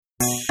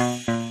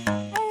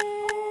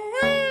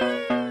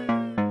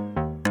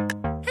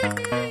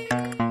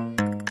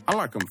I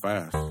like them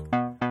fast.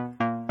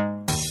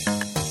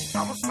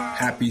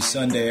 Happy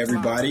Sunday,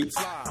 everybody.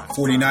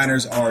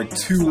 49ers are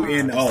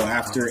 2-0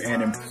 after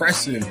an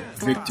impressive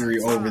victory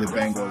over the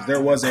Bengals. There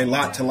was a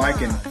lot to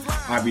like, and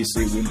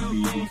obviously it wouldn't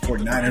be the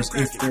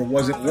 49ers if there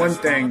wasn't one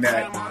thing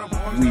that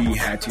we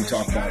had to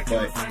talk about.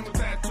 But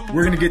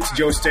we're going to get to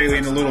Joe Staley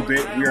in a little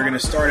bit. We are going to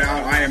start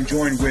out. I am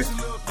joined with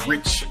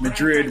Rich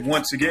Madrid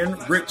once again.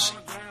 Rich,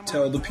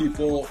 tell the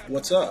people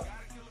what's up.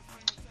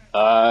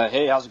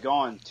 Hey, how's it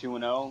going?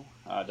 2-0.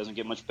 Doesn't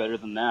get much better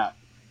than that.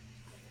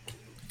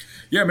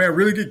 Yeah, man,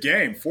 really good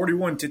game.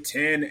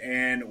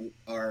 41-10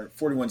 or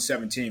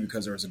 41-17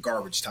 because there was a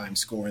garbage time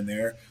score in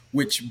there,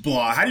 which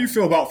blah. How do you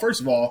feel about, first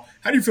of all,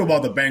 how do you feel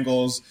about the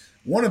Bengals?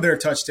 One of their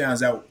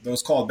touchdowns that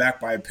was called back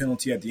by a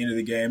penalty at the end of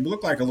the game, it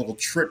looked like a little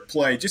trick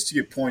play just to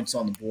get points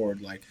on the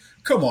board. Like,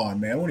 come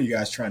on, man, what are you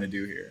guys trying to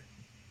do here?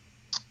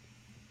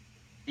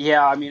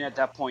 Yeah, I mean, at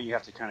that point you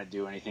have to kind of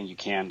do anything you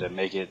can to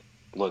make it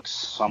look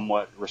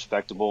somewhat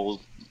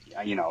respectable.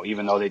 You know,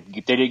 even though they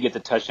did get the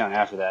touchdown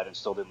after that, it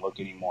still didn't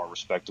look any more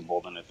respectable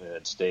than if it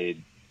had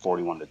stayed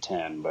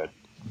 41-10. But,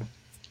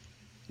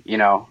 you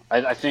know,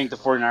 I think the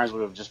 49ers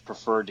would have just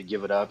preferred to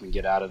give it up and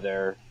get out of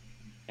there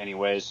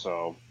anyway.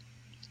 So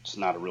it's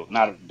not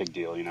a big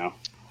deal, you know.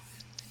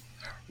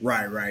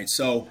 Right.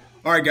 So,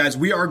 all right, guys,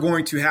 we are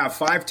going to have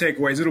 5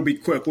 takeaways. It'll be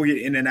quick. We'll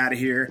get in and out of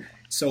here.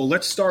 So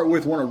let's start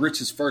with one of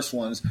Rich's first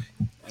ones.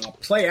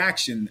 Play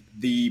action,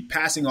 the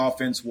passing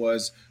offense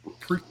was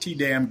pretty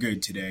damn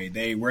good today.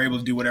 They were able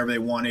to do whatever they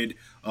wanted.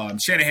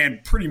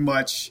 Shanahan pretty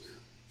much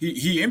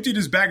he emptied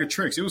his bag of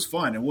tricks. It was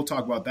fun, and we'll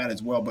talk about that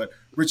as well. But,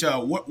 Rich,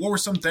 what were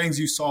some things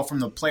you saw from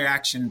the play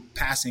action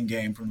passing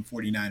game from the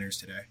 49ers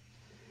today?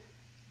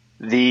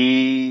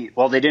 They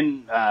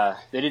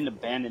didn't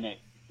abandon it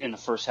in the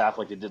first half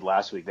like they did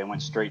last week. They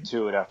went straight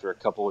to it after a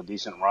couple of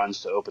decent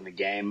runs to open the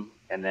game,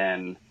 and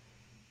then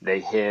they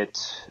hit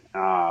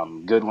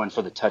Goodwin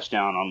for the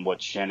touchdown on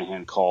what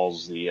Shanahan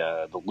calls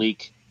the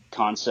leak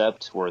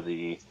concept, where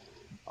the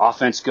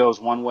offense goes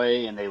one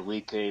way and they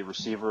leak a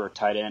receiver or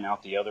tight end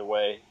out the other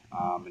way.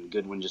 And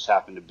Goodwin just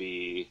happened to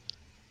be,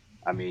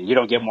 I mean, you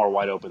don't get more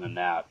wide open than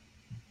that.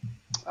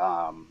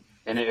 And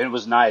it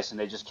was nice, and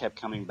they just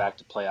kept coming back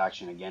to play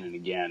action again and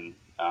again,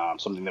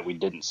 something that we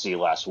didn't see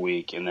last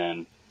week. And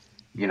then,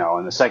 you know,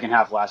 in the second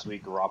half last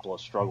week, Garoppolo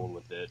struggled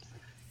with it.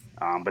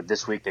 But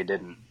this week they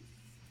didn't.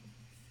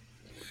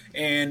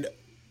 And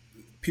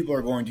people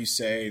are going to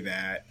say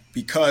that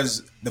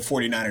because the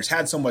 49ers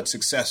had so much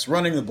success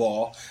running the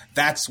ball,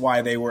 that's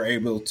why they were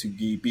able to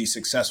be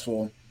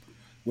successful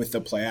with the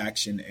play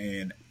action.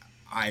 And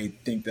I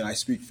think that I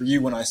speak for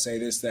you when I say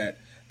this, that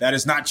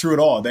is not true at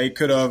all. They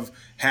could have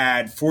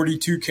had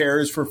 42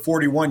 carries for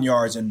 41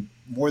 yards and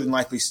more than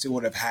likely still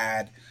would have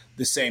had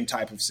the same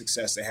type of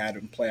success they had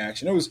in play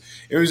action. It was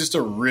just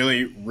a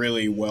really,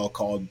 really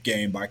well-called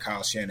game by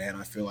Kyle Shanahan.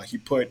 I feel like he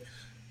put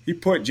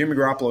Jimmy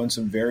Garoppolo in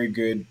some very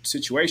good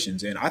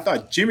situations, and I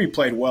thought Jimmy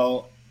played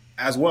well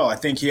as well. I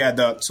think he had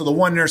the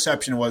one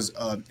interception was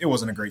it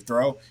wasn't a great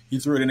throw. He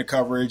threw it into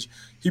coverage.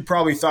 He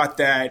probably thought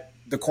that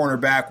the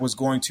cornerback was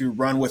going to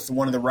run with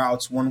one of the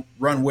routes,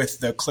 run with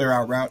the clear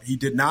out route. He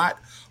did not.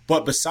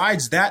 But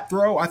besides that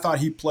throw, I thought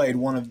he played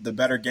one of the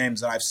better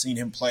games that I've seen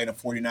him play in a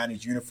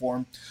 49ers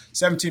uniform.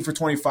 17 for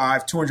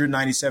 25,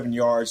 297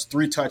 yards,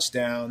 3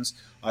 touchdowns,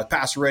 a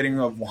passer rating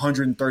of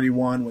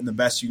 131 when the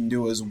best you can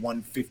do is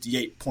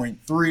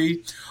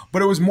 158.3.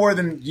 But it was more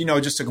than, you know,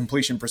 just a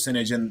completion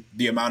percentage and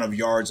the amount of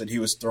yards that he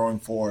was throwing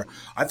for.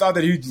 I thought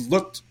that he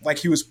looked like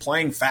he was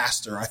playing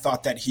faster. I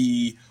thought that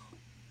he,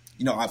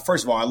 you know,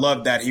 first of all, I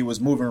loved that he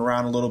was moving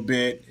around a little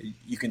bit.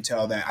 You can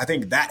tell that. I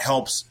think that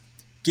helps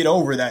get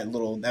over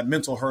that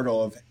mental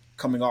hurdle of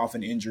coming off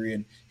an injury.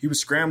 And he was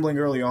scrambling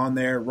early on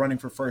there, running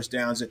for first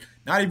downs.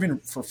 Not even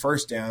for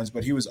first downs,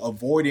 but he was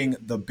avoiding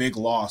the big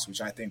loss, which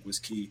I think was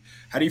key.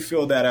 How do you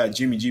feel that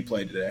Jimmy G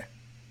played today?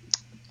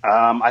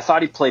 I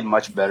thought he played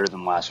much better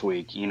than last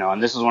week, you know,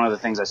 and this is one of the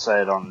things I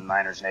said on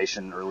Niners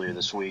Nation earlier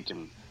this week,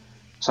 and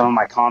some of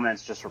my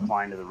comments just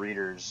replying to the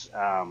readers.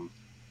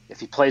 If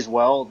he plays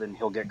well, then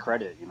he'll get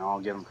credit. You know, I'll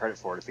give him credit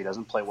for it. If he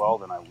doesn't play well,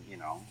 then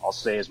I'll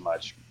say as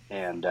much.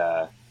 And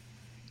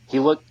he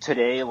looked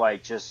today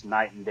like just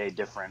night and day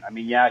different. I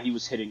mean, yeah, he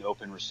was hitting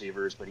open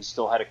receivers, but he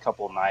still had a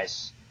couple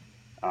nice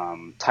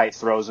tight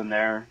throws in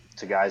there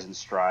to guys in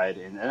stride,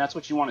 and that's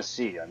what you want to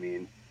see. I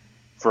mean,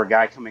 for a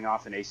guy coming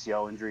off an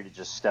ACL injury to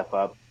just step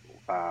up,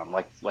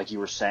 like you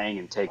were saying,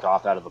 and take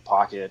off out of the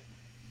pocket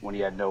when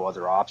he had no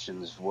other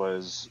options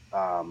was,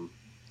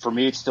 for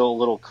me, it's still a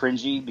little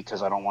cringy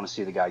because I don't want to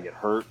see the guy get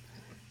hurt.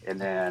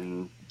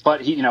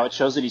 But he, you know, it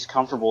shows that he's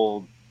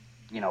comfortable,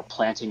 you know,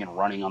 planting and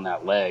running on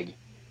that leg.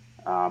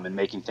 And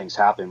making things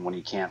happen when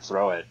he can't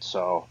throw it.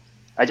 So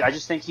I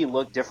just think he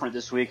looked different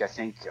this week. I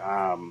think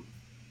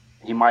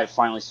he might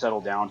finally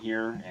settle down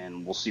here,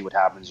 and we'll see what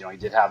happens. You know, he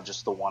did have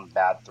just the one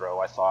bad throw,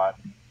 I thought,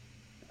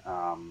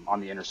 on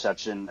the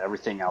interception.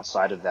 Everything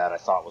outside of that I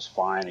thought was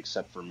fine,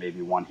 except for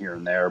maybe one here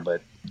and there.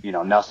 But, you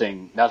know,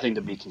 nothing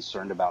to be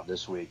concerned about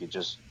this week.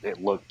 It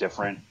looked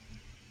different.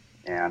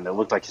 and it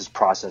looked like his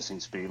processing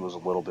speed was a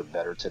little bit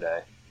better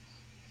today.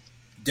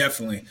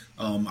 Definitely.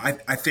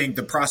 I think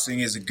the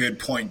processing is a good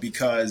point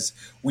because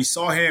we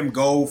saw him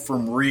go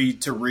from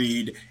read to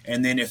read,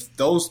 and then if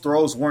those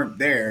throws weren't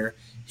there,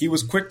 he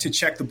was quick to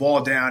check the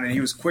ball down, and he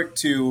was quick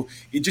to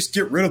just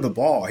get rid of the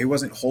ball. He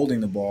wasn't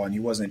holding the ball, and he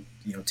wasn't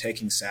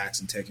taking sacks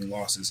and taking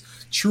losses.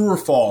 True or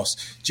false?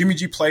 Jimmy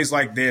G plays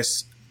like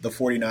this, the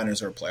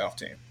 49ers are a playoff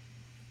team.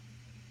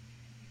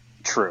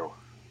 True.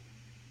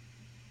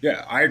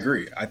 Yeah, I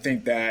agree. I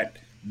think that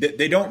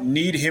they don't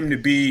need him to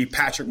be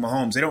Patrick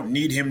Mahomes. They don't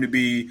need him to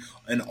be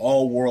an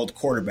all-world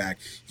quarterback.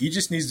 He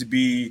just needs to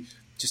be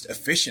just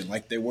efficient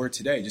like they were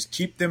today. Just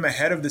keep them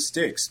ahead of the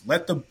sticks.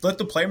 Let the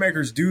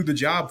playmakers do the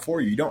job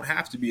for you. You don't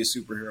have to be a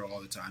superhero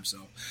all the time.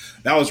 So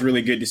that was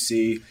really good to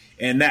see.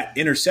 And that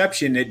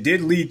interception, it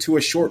did lead to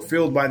a short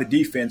field by the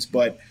defense,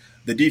 but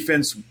the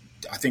defense,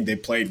 I think they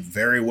played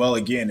very well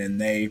again.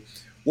 And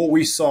what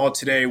we saw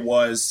today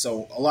was,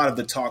 so a lot of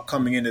the talk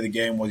coming into the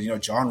game was,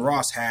 John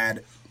Ross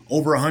had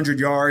over 100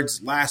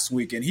 yards last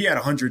week, and he had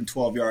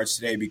 112 yards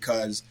today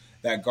because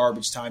that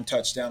garbage time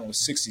touchdown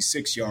was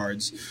 66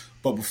 yards.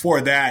 But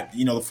before that,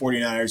 the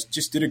 49ers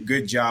just did a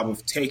good job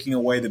of taking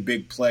away the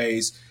big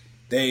plays.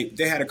 They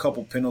had a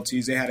couple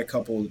penalties. They had a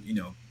couple,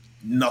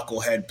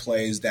 knucklehead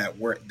plays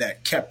that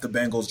kept the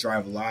Bengals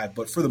drive alive.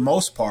 But for the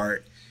most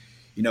part,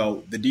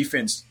 the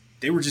defense,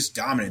 they were just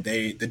dominant.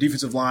 The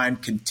defensive line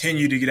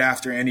continued to get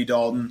after Andy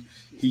Dalton.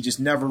 He just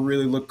never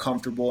really looked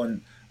comfortable,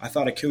 and I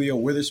thought Achilleo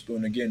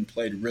Witherspoon, again,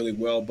 played really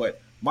well.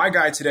 But my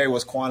guy today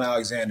was Kwon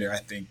Alexander, I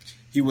think.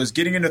 He was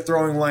getting into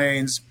throwing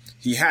lanes.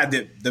 He had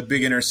the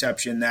big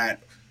interception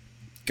that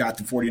got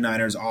the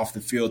 49ers off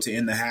the field to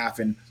end the half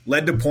and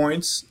led to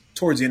points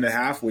towards the end of the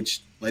half,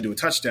 which led to a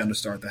touchdown to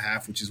start the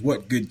half, which is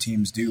what good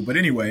teams do. But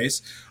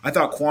anyways, I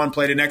thought Kwon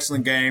played an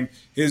excellent game.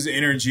 His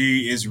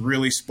energy is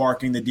really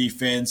sparking the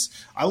defense.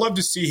 I love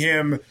to see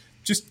him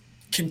just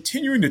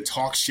continuing to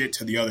talk shit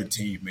to the other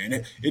team,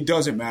 man. It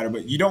doesn't matter,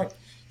 but you don't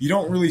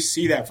really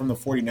see that from the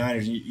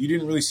 49ers. You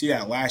didn't really see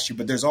that last year,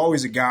 but there's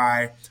always a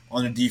guy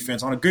on a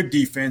defense, on a good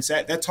defense,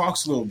 that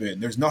talks a little bit.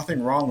 There's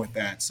nothing wrong with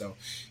that. So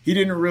he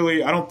didn't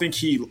really – I don't think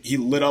he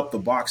lit up the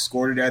box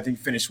score today. I think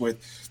he finished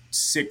with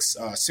six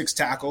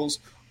tackles.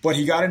 But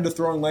he got into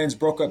throwing lanes,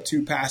 broke up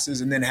 2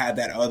 passes, and then had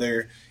that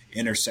other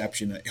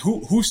interception.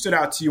 Who stood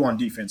out to you on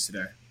defense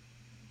today?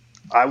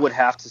 I would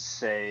have to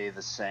say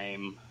the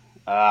same.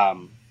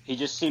 He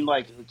just seemed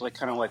like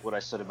kind of like what I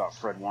said about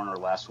Fred Warner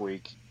last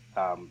week.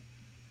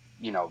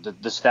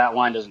 The stat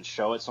line doesn't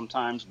show it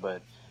sometimes,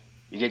 but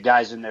you get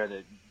guys in there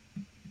that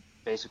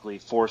basically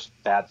force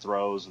bad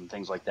throws and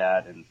things like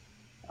that. And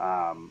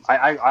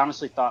I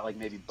honestly thought like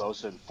maybe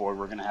Bosa and Ford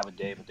were going to have a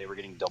day, but they were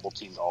getting double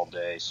teamed all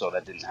day, so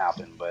that didn't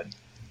happen. But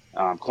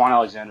Kwon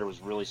Alexander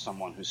was really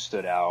someone who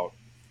stood out,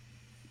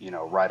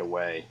 right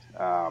away.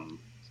 The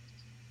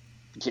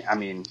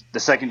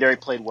secondary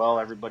played well.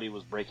 Everybody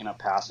was breaking up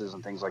passes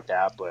and things like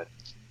that, but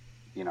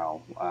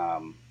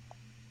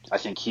I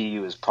think he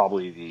was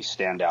probably the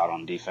standout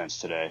on defense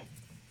today.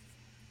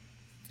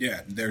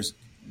 Yeah, there's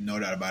no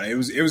doubt about it.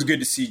 It was good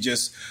to see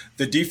just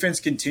the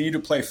defense continue to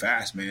play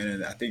fast, man,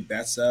 and I think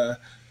that's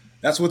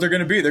what they're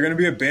going to be. They're going to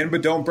be a bend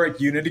but don't break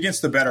unit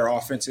against the better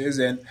offenses,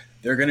 and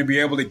they're going to be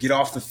able to get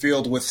off the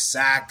field with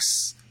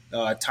sacks,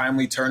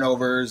 timely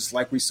turnovers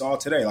like we saw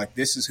today. Like,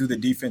 this is who the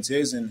defense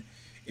is, and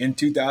in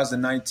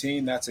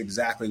 2019, that's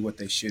exactly what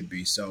they should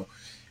be. So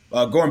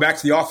going back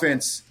to the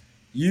offense,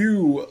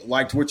 you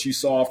liked what you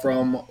saw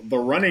from the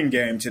running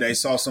game today,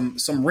 saw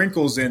some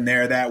wrinkles in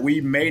there that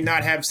we may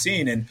not have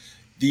seen. And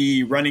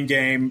the running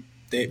game,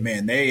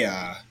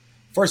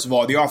 first of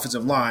all, the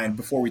offensive line,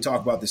 before we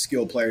talk about the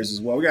skill players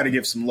as well, we got to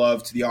give some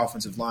love to the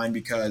offensive line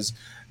because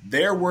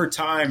there were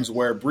times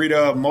where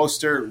Breida,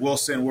 Mostert,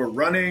 Wilson were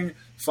running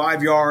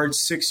 5 yards,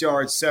 6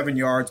 yards, 7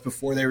 yards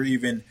before they were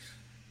even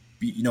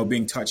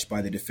being touched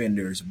by the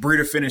defenders.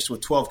 Breida finished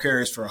with 12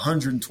 carries for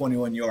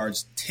 121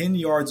 yards, 10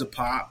 yards a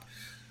pop.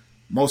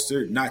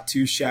 Mostert, not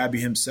too shabby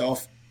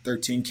himself,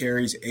 13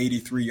 carries,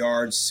 83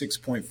 yards,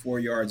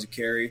 6.4 yards a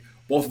carry.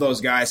 Both of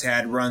those guys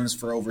had runs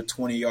for over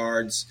 20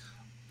 yards.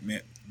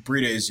 Man,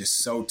 Breida is just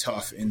so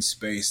tough in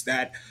space.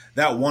 That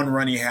one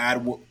run he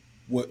had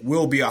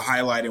will be a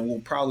highlight, and we'll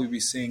probably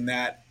be seeing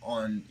that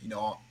on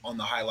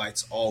the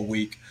highlights all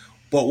week.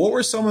 But what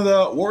were some of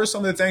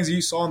the things that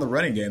you saw in the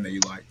running game that you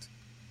liked?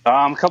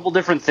 A couple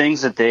different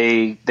things that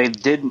they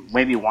did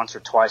maybe once or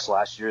twice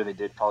last year. They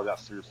did probably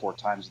about 3 or 4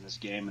 times in this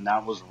game, and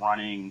that was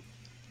running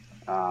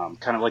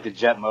kind of like a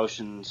jet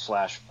motion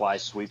 / fly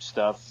sweep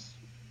stuff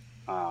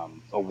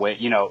away,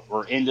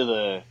 or into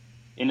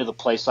the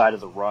play side of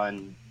the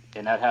run,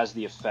 and that has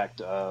the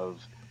effect of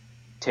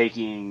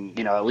taking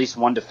at least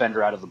one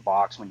defender out of the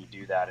box when you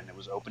do that, and it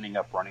was opening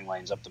up running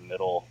lanes up the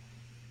middle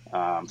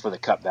for the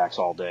cutbacks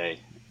all day.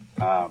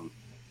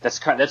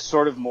 That's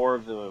sort of more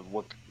of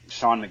what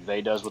Sean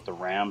McVay does with the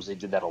Rams. They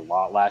did that a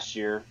lot last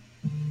year.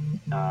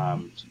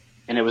 And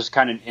it was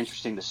kind of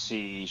interesting to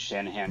see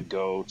Shanahan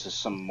go to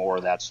some more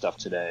of that stuff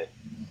today.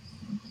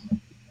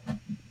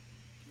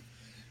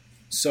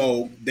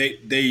 So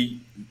they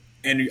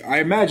And I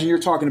imagine you're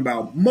talking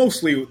about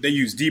mostly they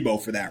use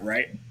Debo for that,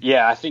 right?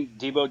 Yeah, I think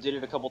Debo did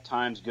it a couple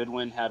times.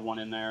 Goodwin had one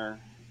in there.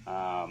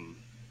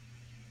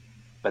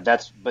 But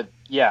that's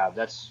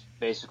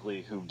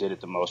basically who did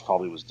it the most.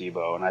 Probably was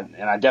Debo,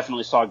 and I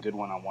definitely saw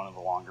Goodwin on one of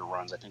the longer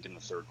runs. I think in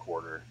the third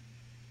quarter.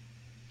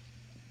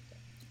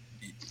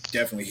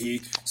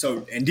 Definitely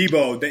and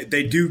Debo,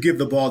 they do give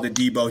the ball to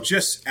Debo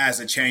just as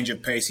a change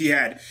of pace. He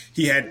had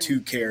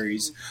 2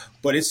 carries,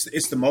 but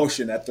it's the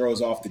motion that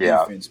throws off the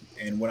defense.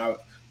 And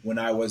when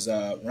I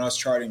was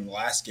charting the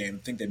last game,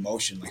 I think they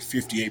motioned like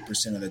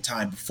 58% of the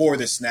time before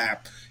the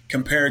snap,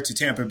 compared to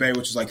Tampa Bay,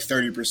 which is like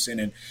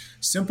 30%. And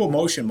simple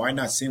motion might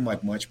not seem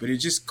like much, but it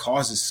just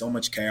causes so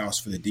much chaos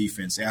for the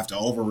defense. They have to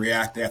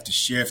overreact, they have to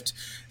shift,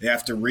 they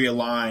have to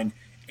realign.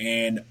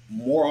 And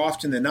more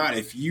often than not,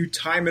 if you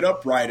time it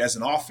up right as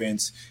an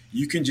offense,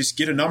 you can just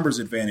get a numbers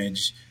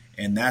advantage.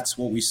 And that's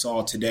what we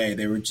saw today.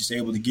 They were just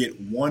able to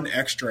get one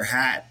extra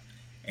hat.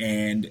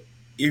 And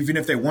even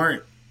if they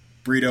weren't,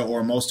 Breida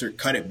or Mostert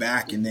cut it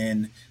back, and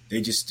then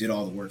they just did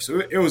all the work. So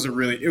it was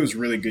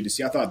really good to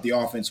see. I thought the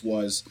offense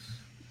was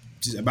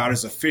just about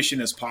as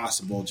efficient as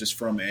possible, just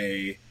from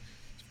a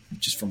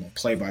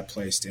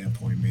play-by-play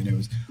standpoint.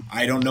 Man,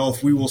 I don't know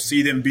if we will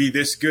see them be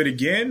this good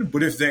again,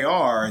 but if they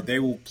are, they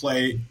will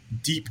play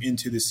deep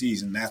into the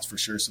season, that's for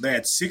sure. So they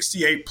had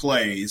 68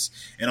 plays,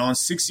 and on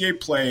 68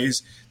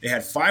 plays, they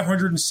had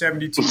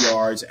 572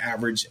 yards,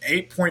 averaged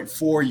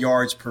 8.4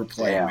 yards per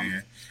play,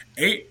 man.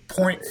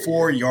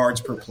 8.4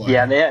 yards per play.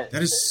 Yeah,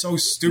 that is so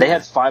stupid. They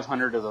had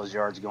 500 of those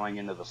yards going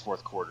into the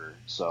fourth quarter.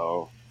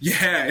 So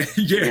yeah.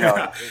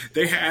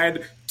 They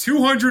had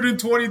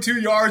 222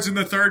 yards in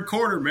the third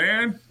quarter,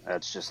 man.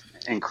 That's just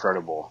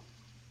incredible.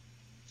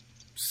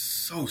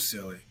 So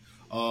silly.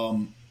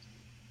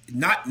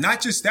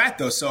 Not just that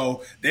though.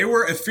 So they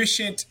were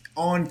efficient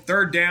on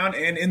third down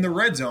and in the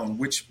red zone,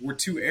 which were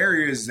 2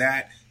 areas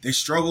that they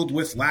struggled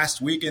with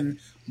last week and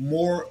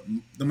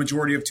the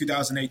majority of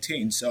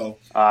 2018. So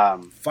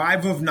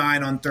 5 of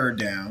 9 on third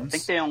downs. I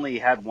think they only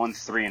had 1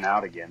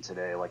 3-and-out again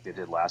today, like they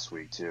did last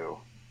week too.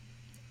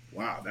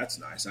 Wow, that's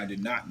nice. I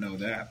did not know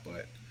that,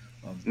 but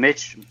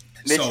Mitch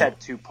had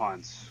 2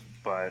 punts,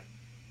 but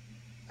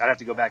I'd have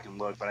to go back and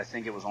look. But I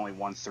think it was only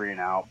 1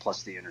 3-and-out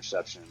plus the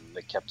interception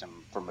that kept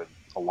him from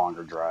a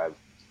longer drive.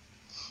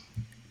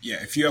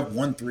 Yeah, if you have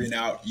 1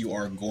 3-and-out, you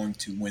are going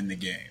to win the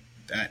game.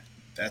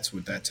 That's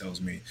what that tells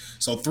me.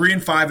 So 3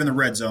 and 5 in the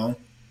red zone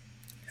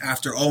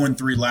after 0 and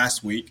 3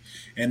 last week,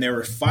 and they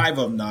were 5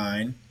 of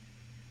 9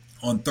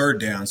 on third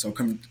down. So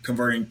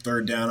converting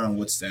third down on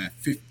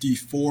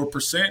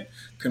 54%,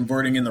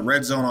 converting in the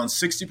red zone on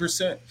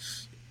 60%.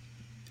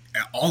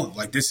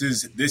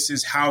 This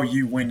is how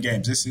you win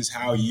games. This is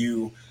how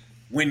you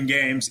win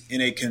games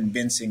in a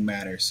convincing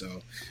manner.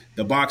 So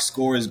the box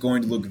score is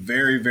going to look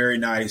very, very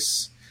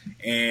nice.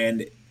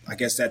 And I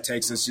guess that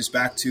takes us just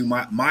back to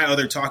my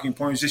other talking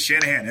point, was just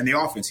Shanahan and the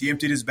offense. He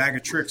emptied his bag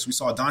of tricks. We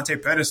saw Dante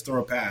Pettis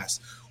throw a pass.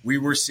 We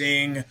were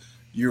seeing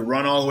you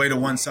run all the way to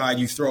one side,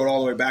 you throw it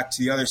all the way back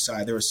to the other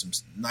side. There were some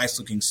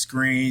nice-looking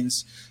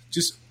screens.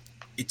 Just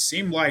it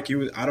seemed like it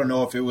was – I don't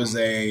know if it was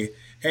hey,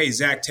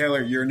 Zach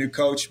Taylor, you're a new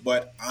coach,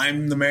 but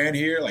I'm the man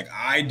here. Like,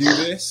 I do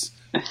this.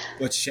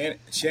 But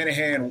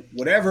Shanahan,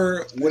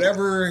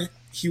 whatever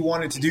he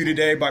wanted to do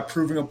today by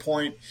proving a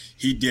point,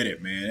 he did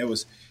it, man.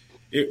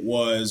 It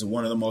was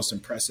one of the most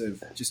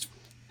impressive just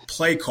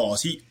play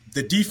calls.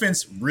 The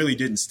defense really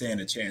didn't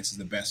stand a chance is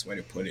the best way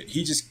to put it.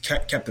 He just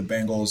kept the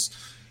Bengals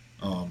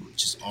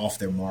just off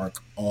their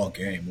mark all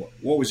game.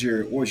 What was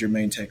your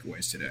main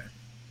takeaways today?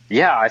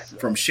 Yeah,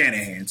 from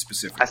Shanahan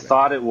specifically. I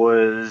thought it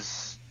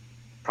was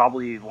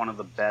probably one of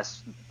the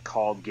best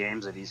called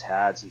games that he's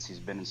had since he's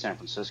been in San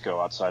Francisco,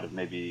 outside of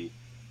maybe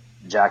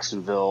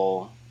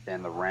Jacksonville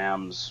and the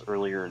Rams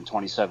earlier in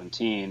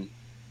 2017.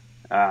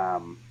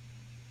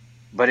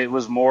 But it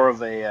was more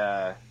of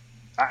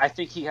I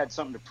think he had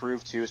something to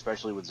prove too,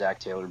 especially with Zach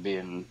Taylor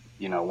being,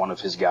 one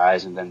of his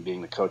guys and then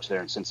being the coach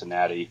there in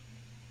Cincinnati.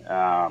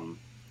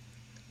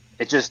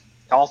 It just,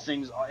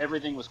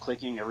 everything was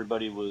clicking.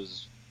 Everybody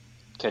was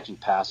catching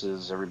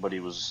passes. Everybody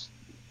was,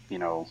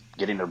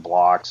 getting their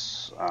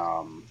blocks.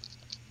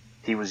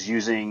 He was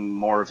using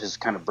more of his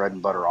kind of bread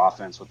and butter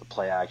offense with the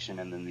play action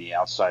and then the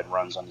outside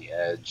runs on the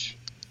edge.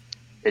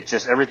 It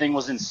just, everything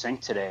was in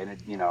sync today.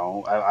 And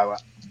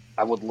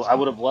I would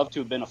have loved to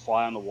have been a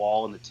fly on the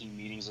wall in the team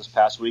meetings this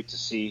past week to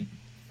see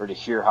or to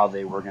hear how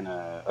they were going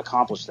to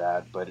accomplish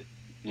that. But,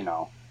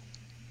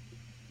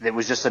 it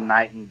was just a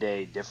night and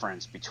day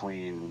difference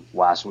between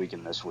last week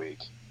and this week.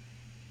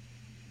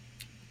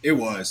 It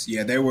was.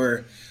 Yeah, they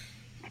were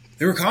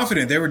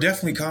confident. They were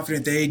definitely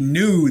confident. They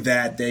knew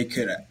that they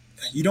could.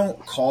 You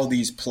don't call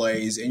these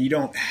plays and you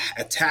don't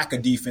attack a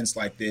defense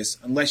like this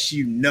unless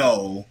you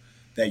know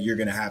that you're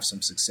going to have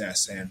some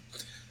success. And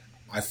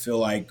I feel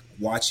like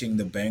watching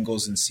the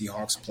Bengals and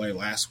Seahawks play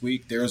last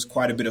week, there was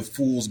quite a bit of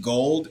fool's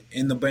gold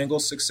in the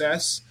Bengals'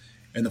 success,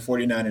 and the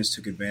 49ers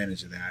took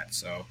advantage of that.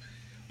 So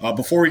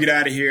before we get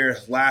out of here,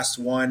 last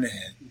one,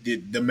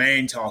 the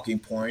main talking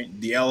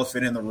point, the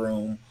elephant in the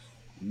room.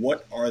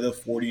 what are the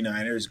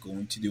 49ers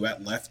going to do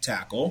at left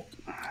tackle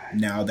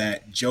now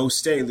that Joe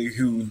Staley,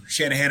 who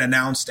Shanahan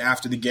announced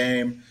after the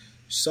game,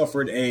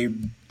 suffered a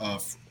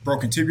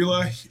broken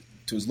tibia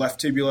to his left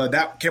tibia.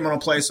 That came on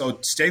play, so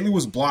Staley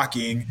was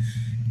blocking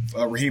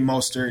Raheem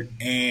Mostert,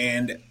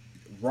 and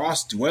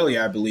Ross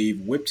Dwelly, I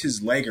believe, whipped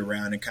his leg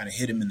around and kind of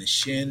hit him in the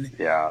shin.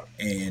 Yeah.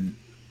 And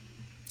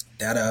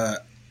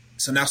that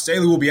so now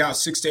Staley will be out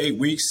 6 to 8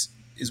 weeks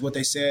is what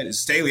they said.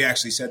 Staley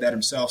actually said that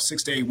himself,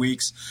 6 to 8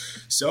 weeks.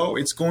 So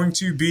it's going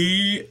to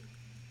be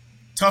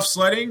tough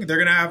sledding. They're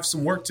going to have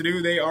some work to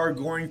do. They are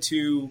going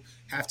to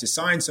have to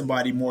sign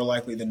somebody more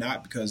likely than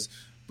not because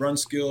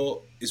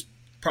Brunskill is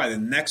probably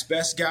the next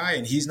best guy,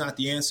 and he's not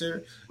the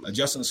answer.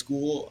 Justin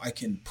School, I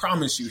can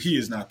promise you he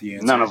is not the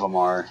answer. None of them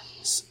are.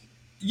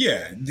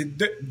 Yeah,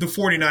 the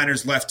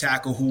 49ers left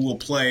tackle who will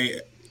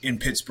play in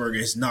Pittsburgh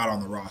is not on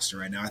the roster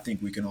right now. I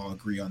think we can all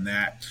agree on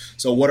that.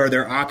 So what are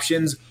their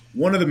options?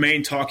 One of the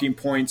main talking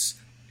points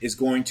is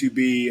going to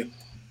be,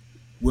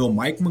 will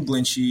Mike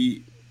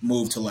McGlinchey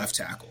move to left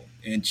tackle?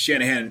 And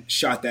Shanahan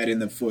shot that in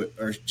the foot,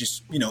 or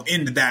just,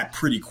 into that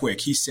pretty quick.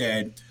 He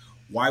said,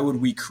 why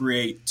would we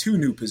create 2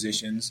 new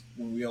positions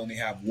when we only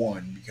have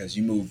one? Because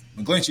you move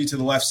McGlinchey to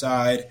the left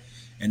side,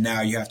 and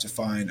now you have to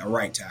find a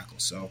right tackle.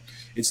 So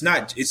it's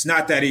not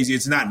that easy.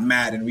 It's not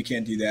Madden. We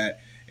can't do that.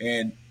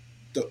 And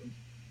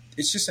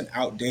it's just an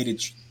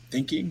outdated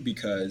thinking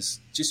because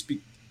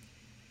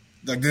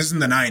like this is in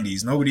the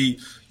 90s.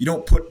 You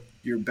don't put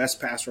your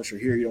best pass rusher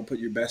here. You don't put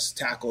your best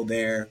tackle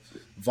there.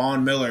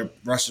 Von Miller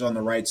rushes on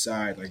the right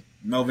side. Like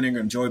Melvin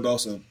Ingram, Joey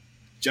Bosa,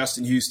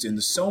 Justin Houston.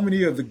 There's so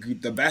many of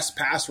the best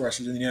pass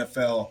rushers in the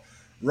NFL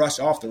rush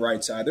off the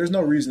right side. There's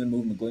no reason to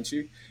move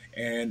McGlinchey.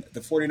 And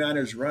the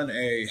 49ers run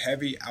a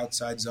heavy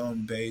outside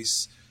zone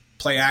base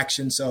play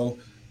action. So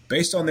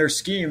based on their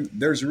scheme,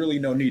 there's really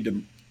no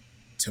need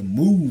to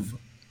move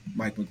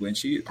Mike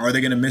McGlinchey. Are they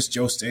going to miss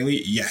Joe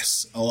Staley?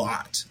 Yes, a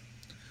lot.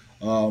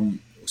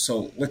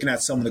 So looking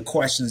at some of the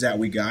questions that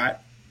we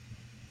got,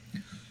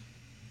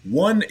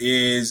 one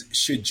is,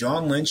 should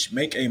John Lynch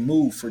make a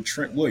move for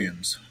Trent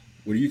Williams?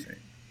 What do you think?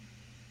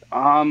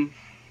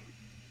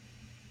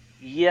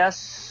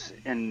 Yes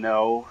and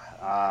no.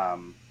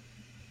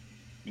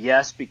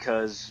 Yes,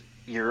 because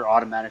you're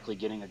automatically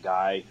getting a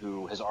guy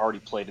who has already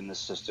played in this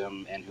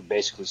system and who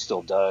basically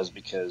still does,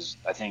 because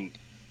I think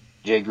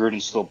Jay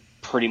Gruden still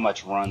pretty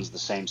much runs the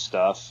same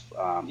stuff.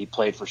 He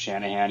played for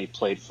Shanahan, he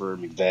played for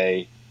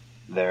McVay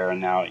there,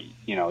 and now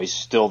he's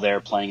still there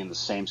playing in the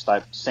same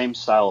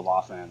style of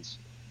offense.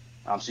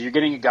 So you're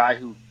getting a guy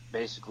who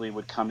basically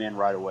would come in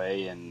right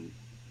away and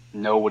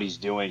know what he's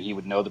doing. He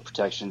would know the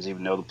protections, he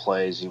would know the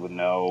plays, he would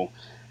know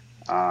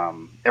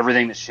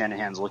everything that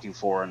Shanahan's looking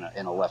for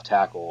in a left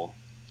tackle,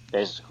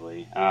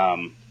 basically. But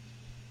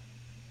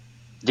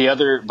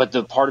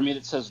the part of me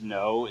that says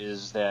no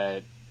is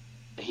that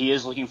he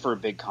is looking for a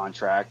big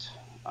contract.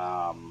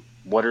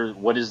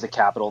 What is the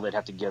capital they'd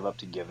have to give up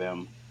to give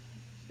him?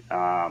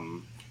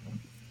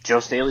 Joe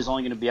Staley's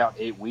only going to be out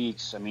 8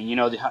 weeks. I mean,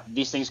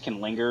 these things can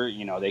linger.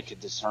 They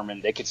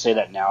could say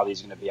that now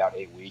he's going to be out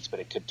 8 weeks, but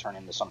it could turn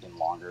into something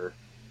longer.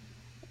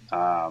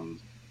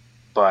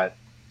 But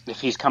if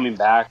he's coming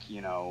back,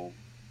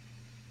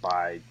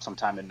 by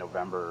sometime in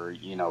November,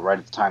 right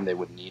at the time they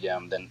would need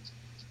him, then,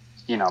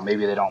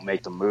 maybe they don't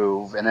make the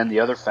move. And then the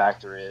other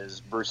factor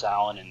is Bruce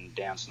Allen and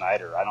Dan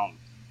Snyder.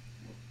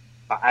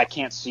 I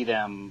can't see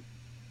them,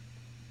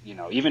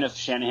 even if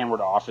Shanahan were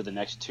to offer the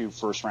next 2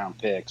 first-round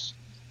picks,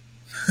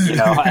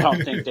 I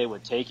don't think they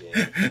would take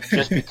it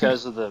just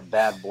because of the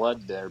bad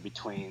blood there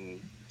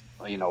between,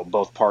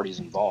 both parties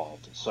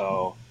involved.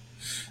 So,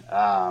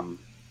 I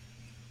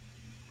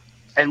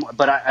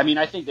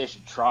think they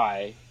should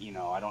try.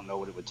 I don't know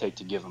what it would take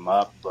to give him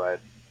up, but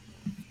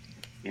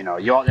and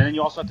then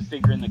you also have to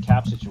figure in the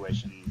cap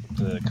situation,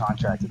 the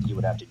contract that he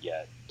would have to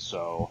get.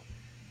 So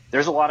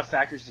there's a lot of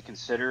factors to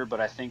consider, but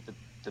I think that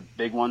the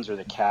big ones are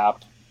the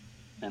cap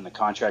and the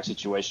contract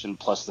situation,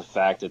 plus the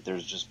fact that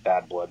there's just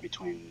bad blood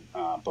between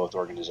both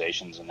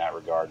organizations in that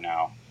regard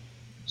now.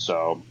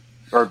 So,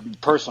 or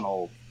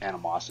personal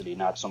animosity,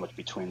 not so much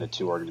between the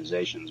two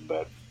organizations,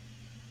 but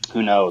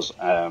who knows?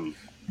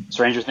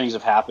 Stranger things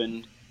have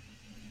happened.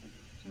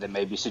 There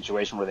may be a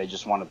situation where they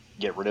just want to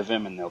get rid of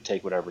him and they'll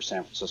take whatever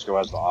San Francisco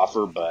has to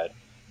offer, but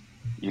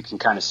you can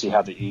kind of see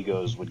how the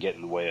egos would get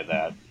in the way of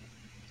that.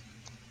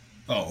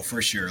 Oh, for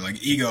sure.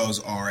 Like, egos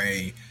are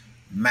a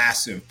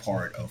massive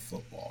part of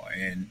football,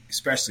 and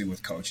especially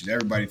with coaches.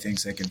 Everybody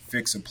thinks they can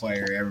fix a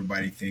player.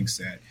 Everybody thinks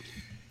that,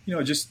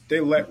 just they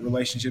let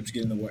relationships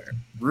get in the way,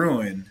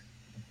 ruin,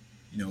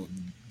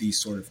 these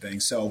sort of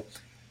things. So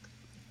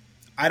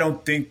I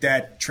don't think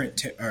that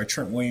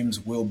Trent Williams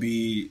will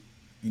be,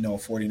 a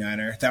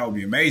 49er. That would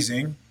be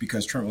amazing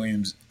because Trent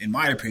Williams, in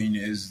my opinion,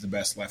 is the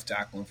best left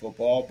tackle in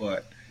football.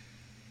 But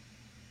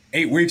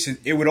 8 weeks,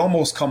 it would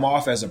almost come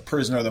off as a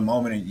prisoner of the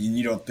moment, and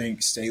you don't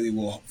think Staley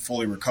will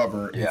fully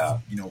recover. Yeah.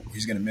 If,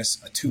 he's going to miss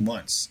 2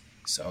 months.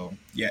 So,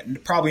 yeah,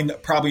 probably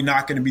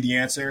not going to be the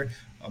answer.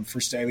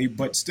 for Staley,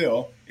 but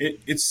still,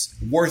 it's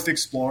worth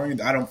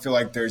exploring. I don't feel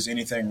like there's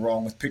anything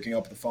wrong with picking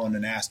up the phone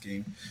and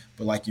asking.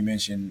 But like you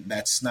mentioned,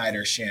 that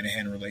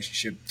Snyder-Shanahan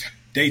relationship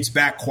dates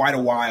back quite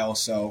a while,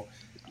 so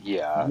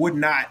yeah, would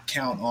not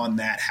count on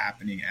that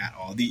happening at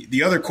all.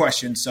 The other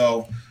question,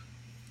 so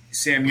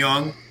Sam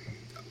Young,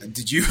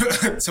 did you?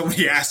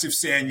 Somebody asked if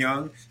Sam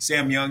Young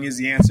is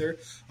the answer.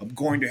 I'm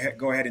going to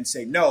go ahead and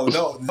say no.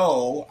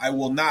 I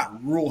will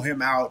not rule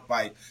him out.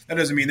 That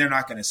doesn't mean they're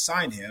not going to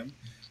sign him.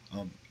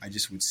 I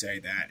just would say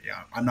that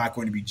I'm not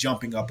going to be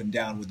jumping up and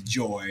down with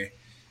joy,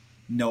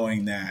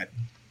 knowing that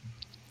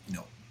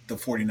the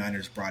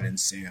 49ers brought in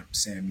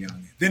Sam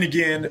Young. Then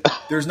again,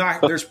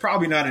 there's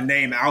probably not a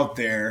name out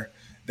there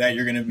that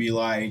you're going to be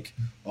like,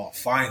 oh,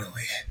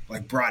 finally,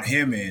 like brought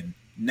him in.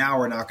 Now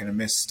we're not going to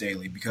miss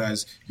Staley,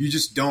 because you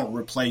just don't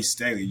replace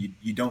Staley.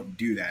 You don't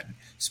do that,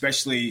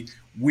 especially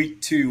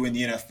week 2 in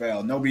the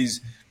NFL.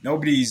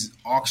 Nobody's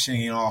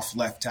auctioning off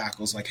left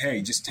tackles like,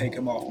 hey, just take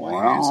him off my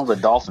hands. Well, the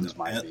Dolphins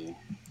might be.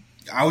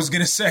 I was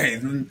going to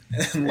say,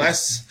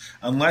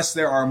 unless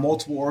there are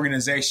multiple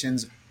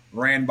organizations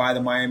ran by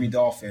the Miami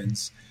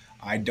Dolphins,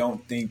 I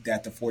don't think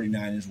that the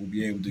 49ers will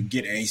be able to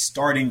get a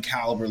starting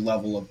caliber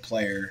level of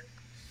player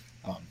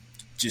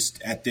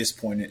just at this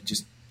point.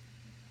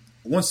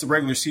 Once the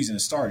regular season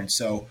is started.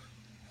 So,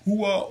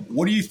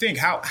 what do you think?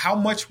 How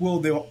much will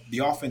the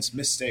offense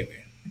miss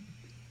Staley?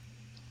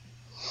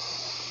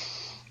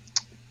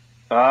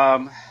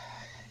 Tough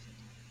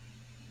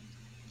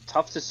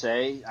to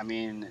say. I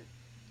mean,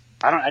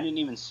 I didn't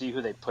even see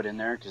who they put in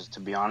there, because, to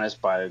be honest,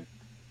 by the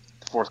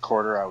fourth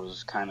quarter, I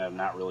was kind of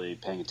not really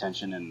paying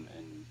attention and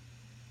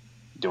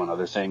doing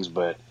other things.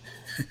 But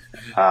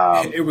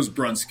it was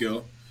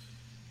Brunskill.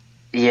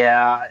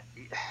 Yeah,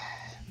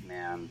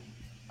 man.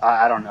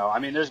 I don't know. I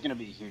mean, there's going to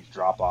be a huge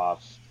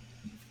drop-off.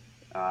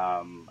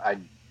 I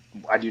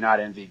do not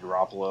envy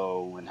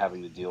Garoppolo and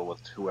having to deal with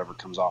whoever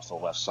comes off the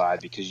left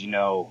side, because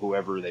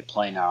whoever they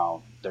play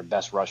now, their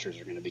best rushers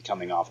are going to be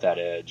coming off that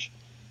edge.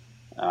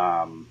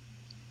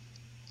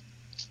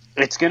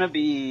 It's going to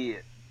be,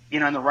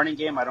 in the running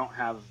game,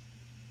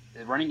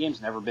 the running game's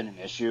never been an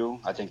issue.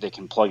 I think they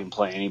can plug and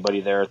play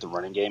anybody there at the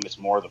running game. It's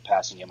more the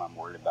passing game I'm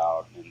worried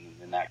about.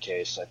 In that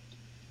case,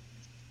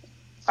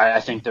 I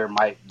think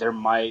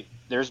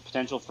there's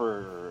potential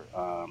for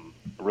a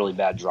really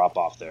bad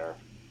drop-off there.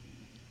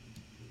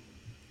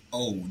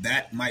 Oh,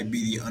 that might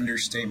be the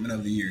understatement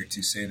of the year,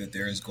 to say that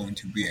there is going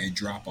to be a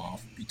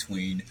drop-off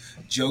between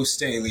Joe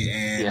Staley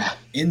and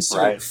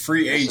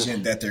free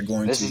agent that they're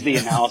going to. This is the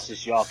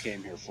analysis y'all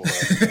came here for.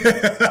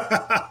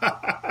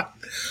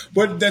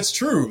 But that's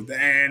true.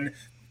 And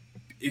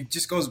it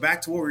just goes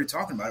back to what we were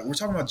talking about. We're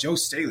talking about Joe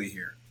Staley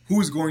here. Who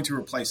is going to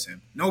replace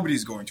him?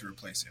 Nobody's going to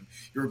replace him.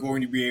 You're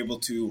going to be able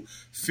to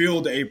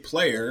field a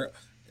player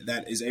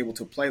that is able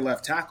to play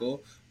left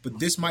tackle, but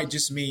this might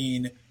just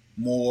mean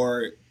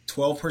more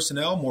 12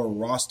 personnel, more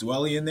Ross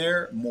Dwelly in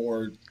there,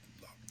 more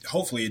 –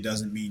 hopefully it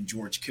doesn't mean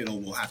George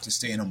Kittle will have to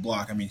stay in a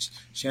block. I mean,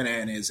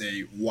 Shanahan is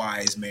a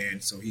wise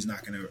man, so he's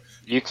not going to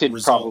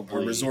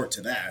resort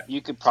to that.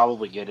 You could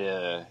probably get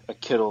a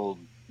Kittle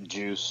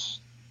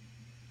Juice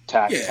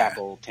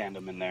tackle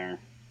tandem in there.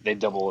 They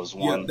double as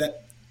one. Yeah,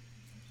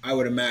 I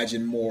would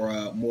imagine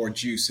more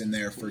juice in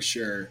there for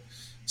sure.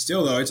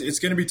 Still, though, it's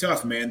going to be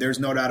tough, man. There's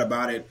no doubt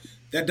about it.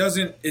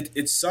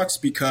 It sucks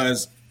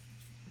because,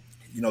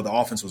 the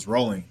offense was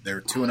rolling.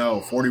 They're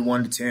 2-0,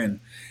 41-10,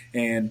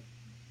 and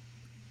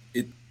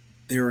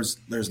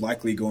there's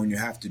likely going to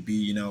have to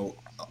be,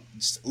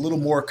 just a little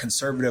more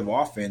conservative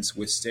offense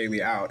with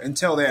Staley out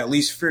until they at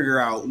least figure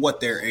out what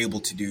they're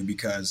able to do,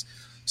 because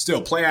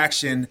still play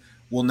action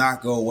will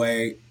not go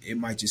away. It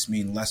might just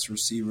mean less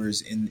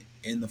receivers in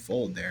the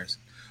fold there.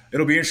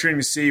 It'll be interesting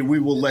to see. We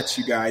will let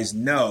you guys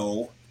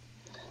know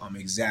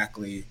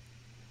exactly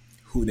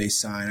who they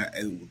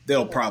sign.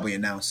 They'll probably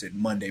announce it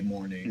Monday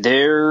morning.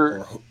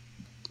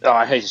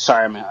 Hey,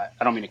 sorry, I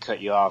don't mean to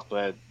cut you off,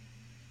 but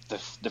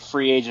the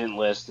free agent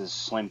list is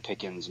slim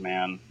pickings,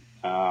 man.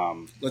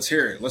 Let's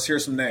hear it. Let's hear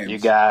some names. You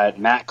got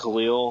Matt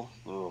Khalil.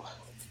 Ooh.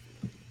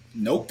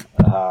 Nope.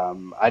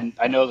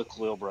 I know the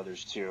Khalil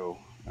brothers too.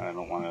 I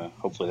don't want to.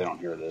 Hopefully, they don't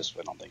hear this,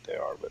 but I don't think they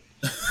are. But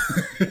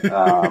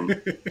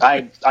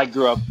I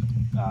grew up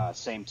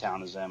same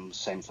town as them,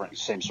 same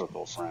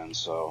circle of friends.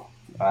 So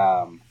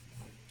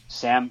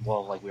Sam,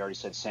 like we already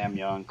said, Sam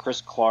Young,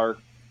 Chris Clark,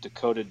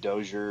 Dakota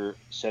Dozier,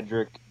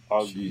 Cedric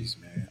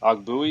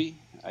Ogbui.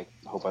 I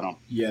hope I don't.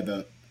 Yeah,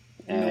 know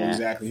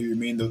exactly who you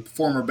mean. The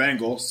former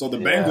Bengals. So the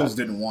Bengals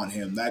didn't want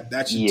him.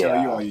 That should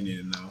tell you all you need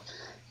to know.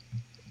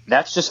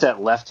 That's just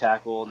at left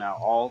tackle.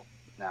 Now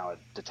at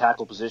the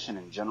tackle position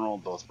in general,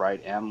 both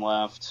right and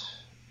left,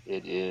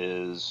 it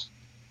is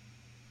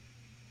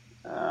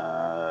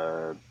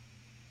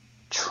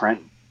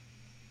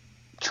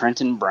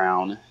Trenton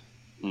Brown.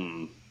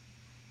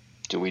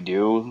 Do we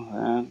do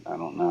that? I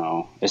don't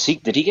know.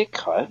 Did he get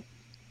cut?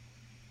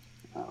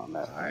 I don't know.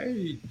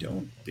 I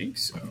don't think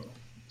so.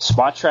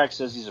 Spot Track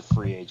says he's a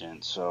free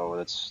agent, so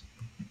that's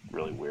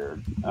really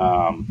weird.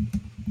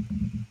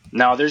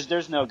 No,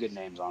 there's no good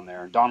names on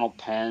there. Donald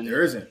Penn.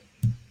 There isn't.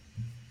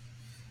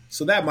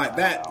 So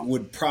that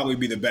would probably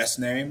be the best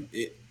name.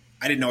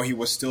 I didn't know he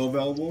was still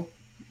available.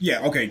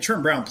 Yeah, okay.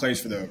 Trent Brown plays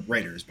for the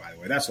Raiders, by the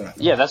way. That's what I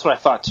thought. Yeah, that's what I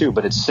thought too.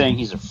 But it's saying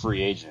he's a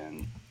free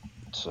agent.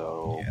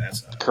 So yeah,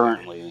 that's not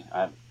currently,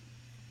 hang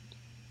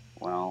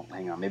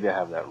on. Maybe I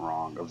have that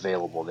wrong.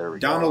 Available. There we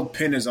go. Donald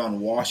Penn is on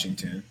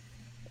Washington.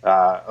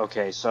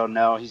 Okay, so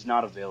no, he's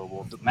not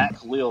available. Matt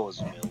Khalil is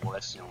available.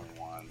 That's the only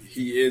one.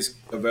 He is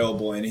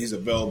available, and he's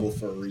available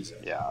for a reason.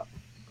 Yeah.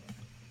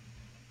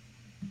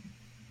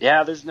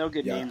 Yeah, there's no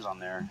good names on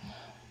there.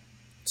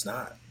 It's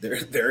not.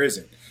 There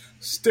isn't.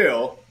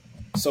 Still,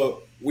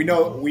 so we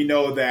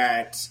know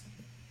that,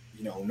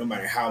 no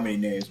matter how many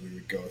names we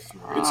would go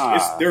through,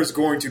 there's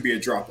going to be a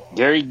drop-off.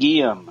 Gary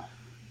Guillaume.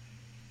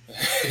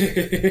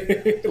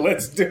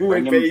 Let's do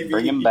it, baby.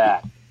 Bring him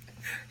back.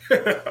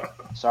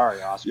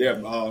 Sorry, Oscar.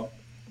 Yeah,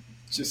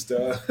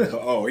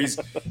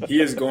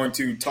 he is going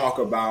to talk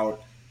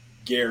about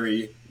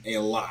Gary a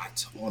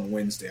lot on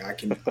Wednesday. I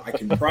can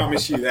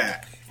promise you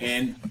that.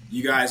 And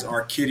you guys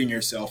are kidding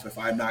yourself if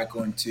I'm not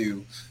going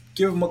to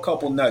give him a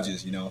couple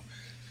nudges,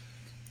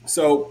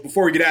 So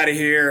before we get out of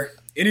here,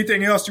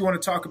 anything else you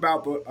want to talk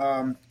about? But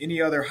any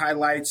other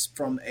highlights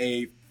from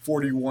a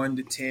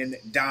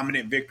 41-10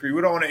 dominant victory?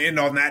 We don't want to end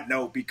on that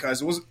note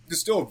because it's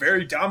still a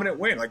very dominant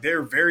win. Like,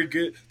 they're very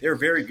good. They're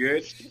very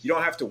good. You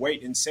don't have to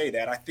wait and say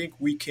that. I think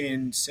we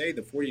can say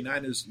the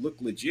 49ers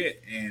look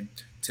legit. And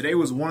today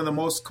was one of the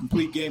most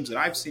complete games that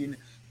I've seen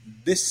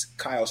this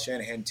Kyle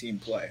Shanahan team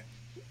play.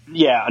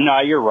 Yeah,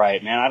 no, you're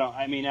right, man.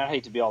 I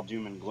hate to be all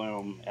doom and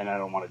gloom, and I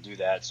don't want to do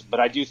that. But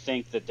I do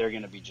think that they're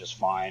going to be just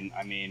fine.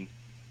 I mean,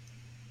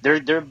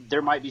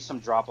 there might be some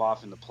drop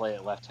off in the play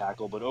at left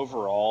tackle, but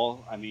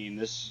overall, I mean,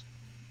 this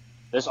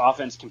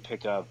offense can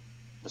pick up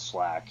the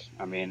slack.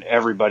 I mean,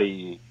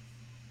 everybody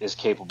is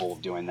capable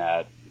of doing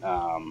that.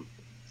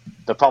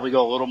 They'll probably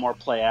go a little more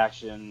play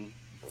action,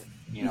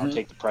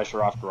 take the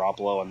pressure off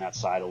Garoppolo on that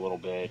side a little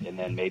bit, and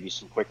then maybe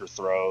some quicker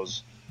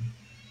throws.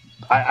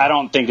 I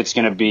don't think it's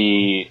going to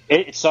be.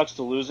 It sucks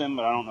to lose him,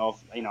 but I don't know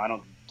if I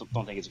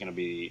don't think it's going to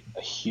be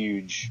a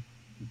huge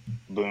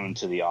boon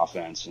to the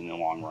offense in the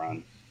long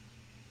run.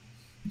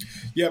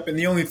 Yep, and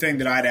the only thing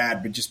that I'd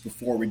add, but just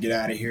before we get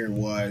out of here,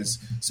 was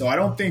I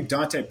don't think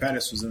Dante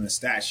Pettis was in the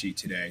stat sheet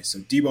today. So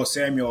Deebo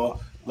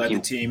Samuel led the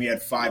team. He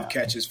had 5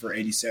 catches for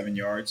 87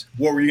 yards.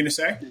 What were you going to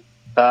say?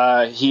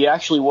 He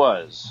actually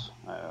was.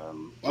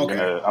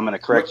 Okay. I'm going to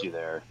correct you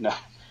there. No.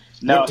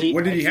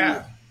 What did he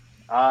have?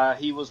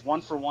 He was 1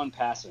 for 1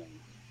 passing.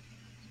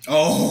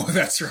 Oh,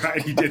 that's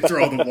right. He did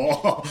throw the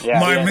ball.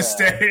 My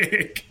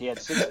mistake. He had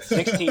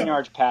 16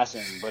 yards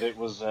passing, but it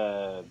was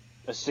a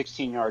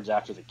 16 yards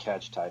after the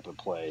catch type of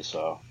play.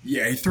 So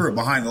yeah, he threw it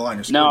behind the line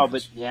of scrimmage. No,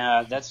 but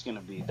yeah, that's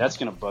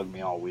gonna bug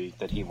me all week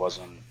that he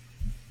wasn't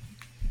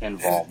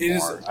involved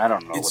more. I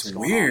don't know what's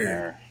going on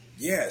there.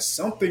 Yeah,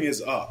 something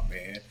is up,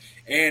 man.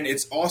 And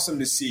it's awesome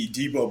to see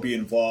Deebo be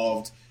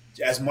involved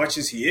as much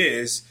as he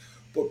is.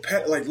 But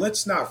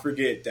let's not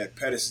forget that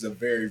Pettis is a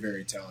very,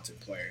 very talented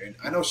player, and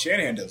I know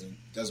Shanahan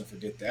doesn't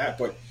forget that.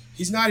 But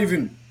he's not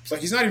even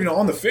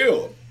on the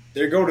field.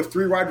 They go to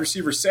 3 wide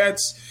receiver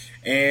sets,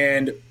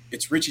 and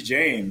it's Richie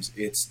James,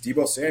 it's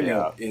Deebo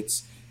Samuel,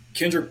 it's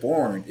Kendrick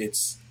Bourne,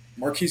 it's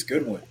Marquise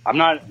Goodwin. I'm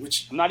not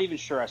even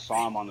sure I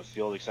saw him on the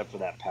field except for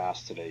that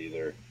pass today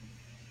either.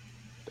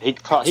 He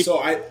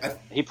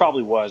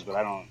probably was, but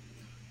I don't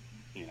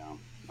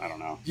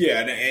know. Yeah,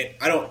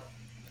 and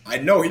I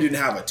know he didn't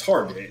have a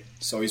target,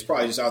 so he's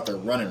probably just out there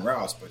running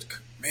routes. But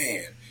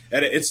man,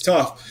 it's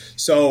tough.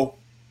 So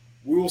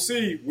we will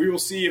see. We will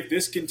see if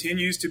this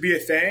continues to be a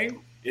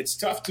thing. It's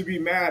tough to be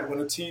mad when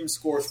a team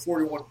scores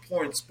 41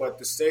 points, but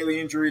the Staley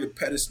injury, the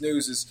Pettis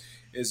news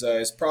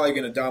is probably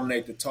going to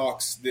dominate the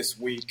talks this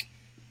week,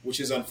 which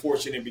is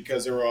unfortunate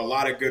because there were a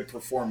lot of good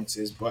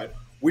performances. But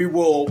we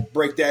will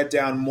break that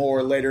down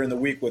more later in the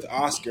week with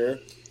Oscar.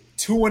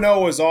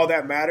 2-0 is all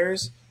that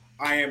matters.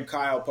 I am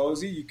Kyle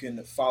Posey. You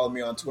can follow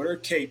me on Twitter,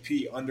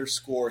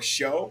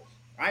 KP_show.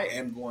 I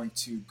am going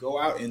to go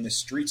out in the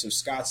streets of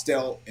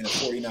Scottsdale in a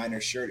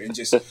 49ers shirt and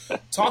just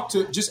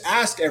just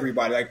ask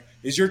everybody, like,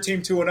 is your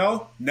team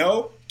 2-0?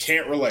 No?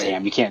 Can't relate.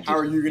 Damn, you can't. How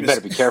are you going to?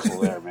 Better be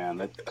careful there, man.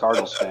 That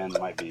Cardinals fans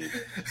might be.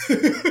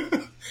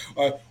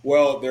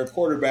 Well, their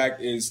quarterback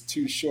is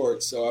too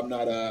short, so I'm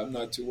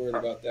not too worried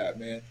about that,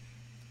 man.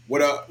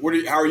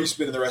 How are you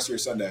spending the rest of your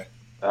Sunday?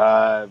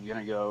 I'm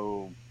gonna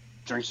go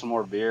drink some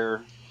more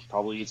beer.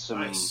 Probably eat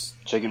some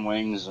chicken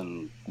wings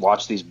and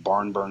watch these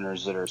barn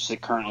burners that are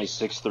currently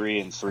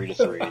 6-3 and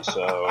 3-3.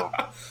 So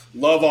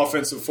love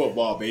offensive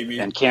football, baby.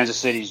 And Kansas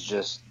City's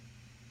just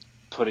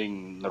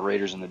putting the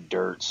Raiders in the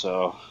dirt,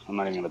 so I'm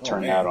not even going to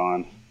turn that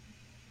on.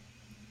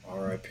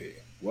 R.I.P.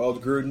 Well,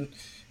 Gruden,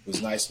 it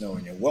was nice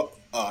knowing you. Well,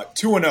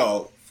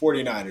 2-0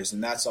 49ers,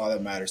 and that's all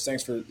that matters.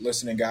 Thanks for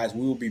listening, guys.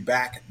 We will be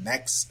back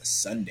next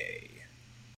Sunday.